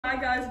Hi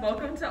guys,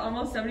 welcome to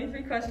Almost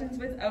 73 Questions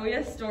with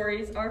OES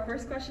Stories. Our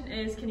first question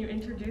is, can you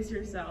introduce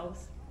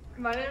yourselves?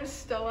 My name is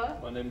Stella.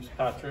 My name's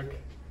Patrick.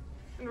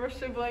 And we're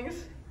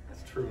siblings.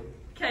 That's true.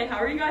 Okay, how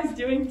are you guys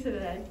doing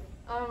today?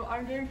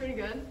 I'm doing pretty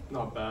good.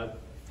 Not bad.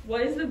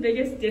 What is the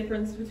biggest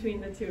difference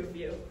between the two of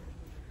you?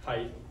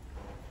 Height.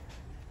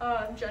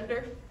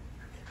 Gender.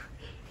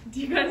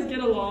 Do you guys get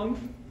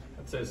along?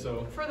 I'd say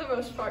so. For the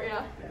most part,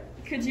 yeah.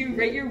 Could you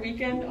rate your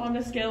weekend on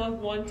a scale of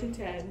 1 to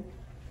 10?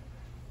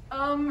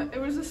 It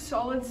was a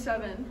solid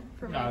 7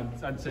 for me. Yeah,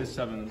 I'd say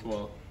 7 as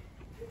well.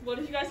 What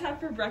did you guys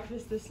have for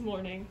breakfast this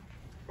morning?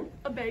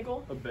 A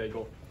bagel. A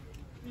bagel.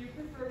 Do you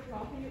prefer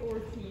coffee or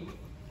tea?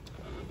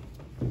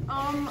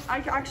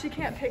 I actually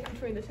can't pick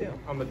between the two.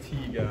 I'm a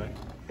tea guy.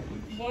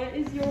 What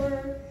is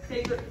your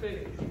favorite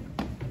food?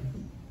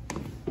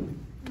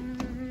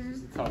 This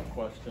is a tough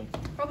question.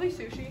 Probably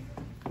sushi.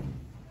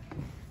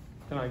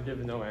 Can I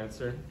give no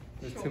answer?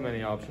 There's Sure. too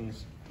many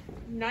options.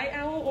 Night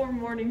owl or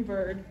morning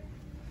bird?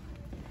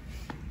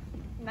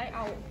 Night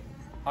owl.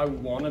 I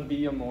want to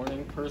be a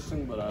morning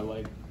person, but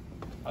I'm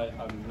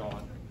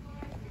not.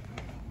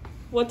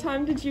 What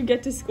time did you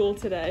get to school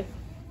today?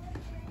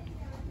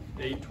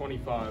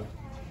 8:25.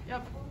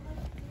 Yep.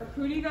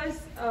 Who do you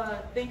guys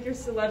think your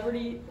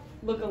celebrity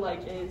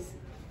look-alike is?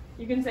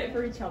 You can say it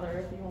for each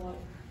other if you want.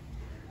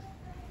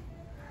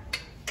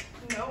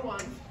 No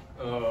one.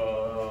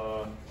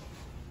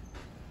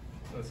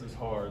 This is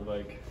hard.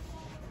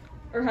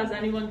 Or has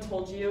anyone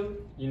told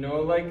you? You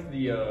know,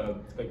 the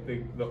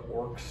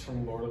orcs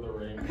from Lord of the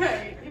Rings.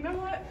 Okay, you know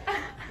what?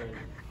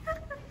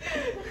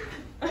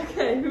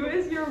 Okay, who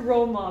is your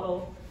role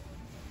model?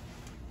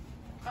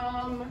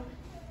 I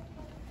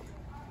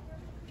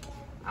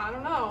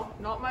don't know.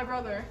 Not my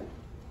brother.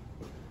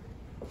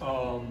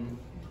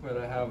 Wait,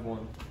 I have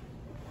one.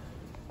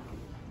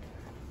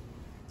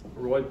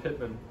 Roy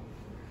Pittman.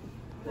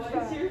 What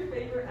is your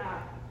favorite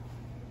app?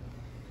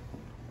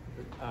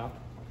 App.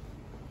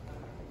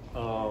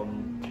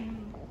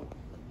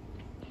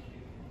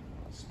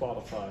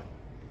 Spotify.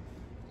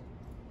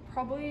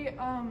 Probably,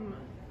 I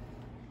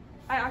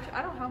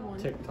don't have one.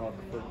 TikTok.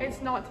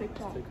 It's not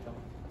TikTok.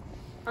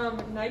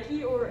 TikTok.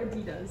 Nike or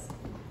Adidas?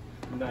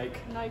 Nike.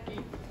 Nike.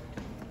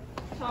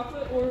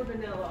 Chocolate or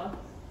vanilla?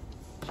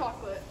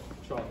 Chocolate.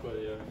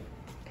 Chocolate,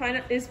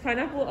 yeah. Is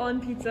pineapple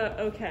on pizza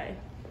okay?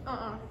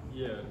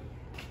 Yeah.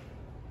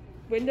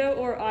 Window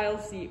or aisle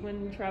seat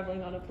when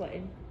traveling on a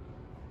plane?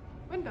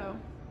 Window.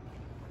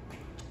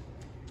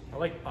 I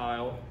like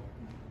aisle.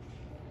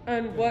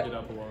 And Get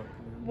up a lot.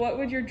 what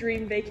would your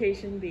dream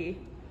vacation be?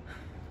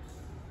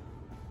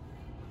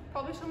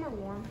 Probably somewhere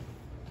warm.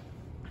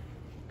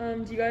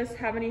 Do you guys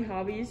have any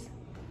hobbies?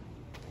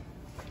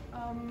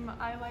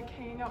 I like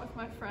hanging out with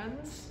my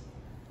friends.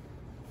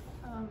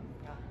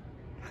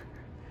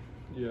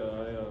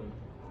 Yeah.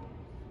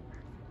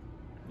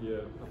 Yeah,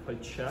 I play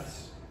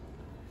chess.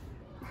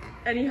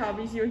 Any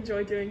hobbies you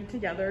enjoy doing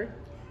together?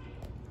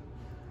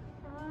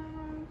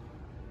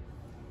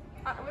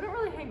 We don't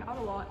really hang out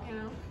a lot, you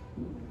know?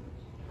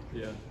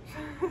 Yeah.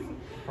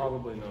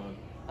 Probably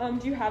not.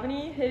 Do you have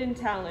any hidden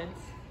talents?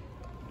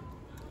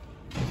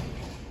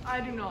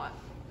 I do not.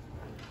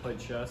 Play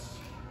chess.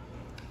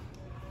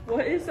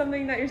 What is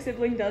something that your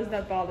sibling does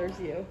that bothers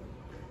you?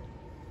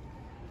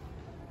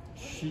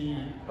 She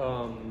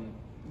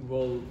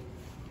will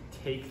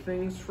take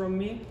things from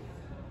me,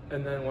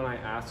 and then when I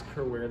ask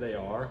her where they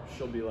are,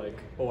 she'll be like,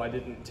 "Oh, I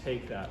didn't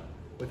take that,"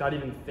 without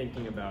even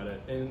thinking about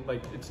it. And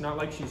it's not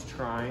like she's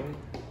trying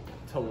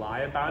to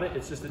lie about it.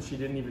 It's just that she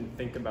didn't even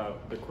think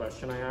about the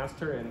question I asked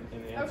her and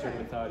answered Okay.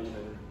 without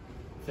even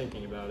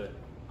thinking about it.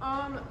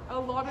 A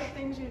lot of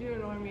things you do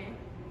annoy me.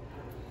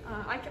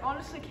 I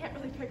honestly can't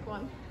really pick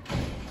one.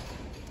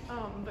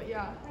 But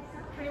yeah,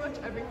 pretty much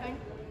everything.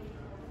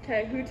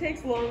 Okay, who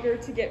takes longer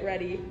to get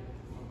ready?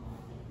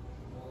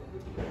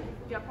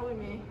 Yeah, probably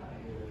me.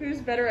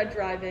 Who's better at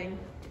driving?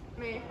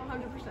 Me,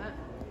 100%.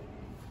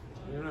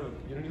 You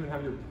don't even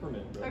have your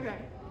permit, bro. Okay.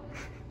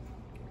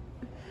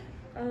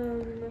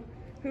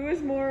 Who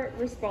is more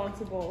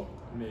responsible?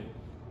 Me.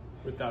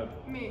 Without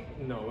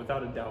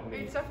a doubt, me.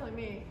 It's definitely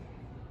me.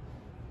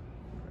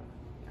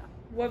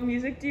 What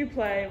music do you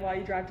play while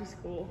you drive to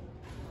school?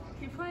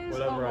 He plays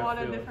Whatever a lot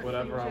I of feel, different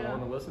whatever things, I yeah.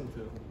 want to listen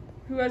to.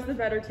 Who has the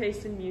better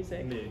taste in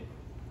music? Me.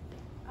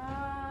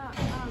 I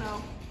don't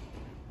know.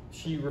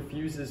 She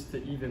refuses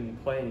to even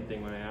play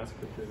anything when I ask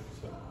her to,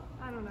 so.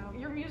 I don't know.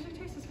 Your music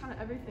taste is kind of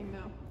everything,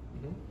 though.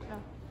 Yeah.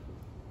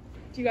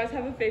 Do you guys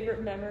have a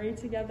favorite memory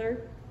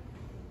together?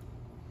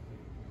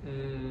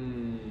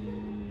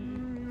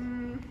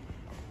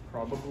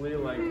 Probably I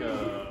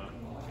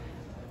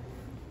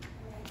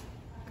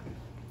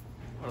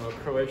don't know,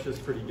 Croatia's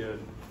pretty good.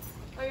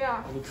 Oh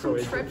yeah. Any Some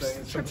Croatian trips.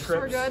 things? Trips Some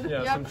were good.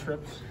 Yeah, Yep. some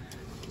trips.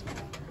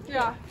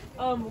 Yeah.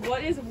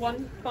 What is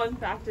one fun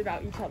fact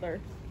about each other?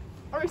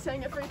 Are we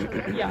saying it for each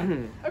other? Yeah.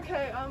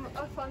 Okay,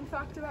 a fun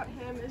fact about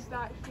him is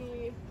that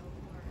he...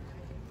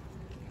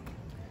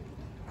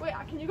 Wait,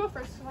 can you go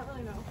first? I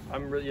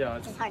don't really know. Yeah.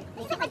 It's hard.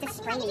 You can't just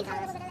spring these on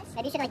us.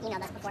 Maybe you should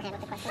email us beforehand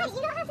with the questions.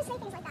 You don't have to say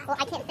things like that. Well,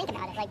 I can't think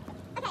about it.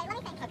 Okay, let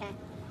me think. Okay.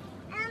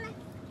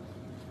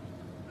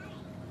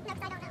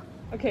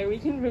 Okay, we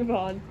can move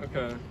on.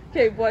 Okay.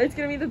 Okay, what is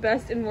gonna be the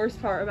best and worst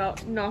part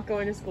about not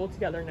going to school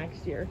together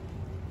next year?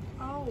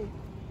 Oh.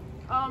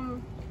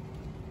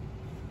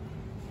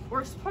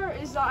 Worst part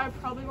is that I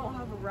probably won't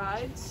have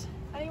rides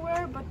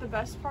anywhere, but the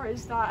best part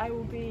is that I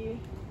will be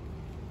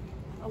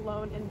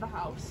alone in the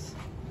house.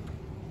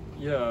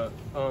 Yeah,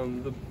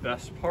 the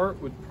best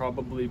part would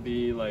probably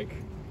be like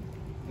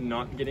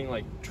not getting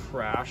like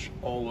trash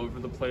all over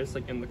the place,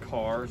 like in the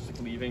car, just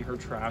like, leaving her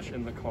trash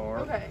in the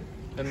car. Okay.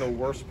 And the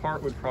worst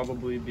part would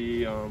probably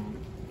be, I don't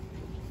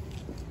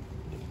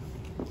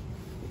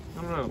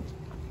know.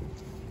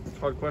 It's a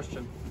hard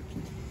question.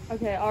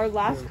 Okay, our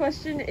last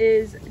question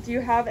is, do you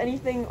have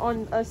anything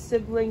on a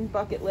sibling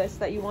bucket list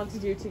that you want to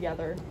do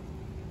together?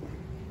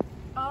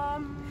 Do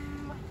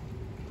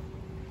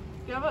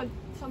you have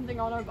something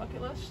on our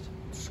bucket list?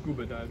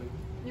 Scuba diving.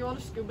 You want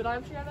to scuba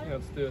dive together? Yeah,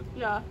 let's do it.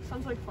 Yeah,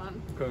 sounds like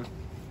fun. Okay.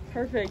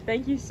 Perfect.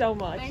 Thank you so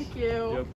much. Thank you. Yep.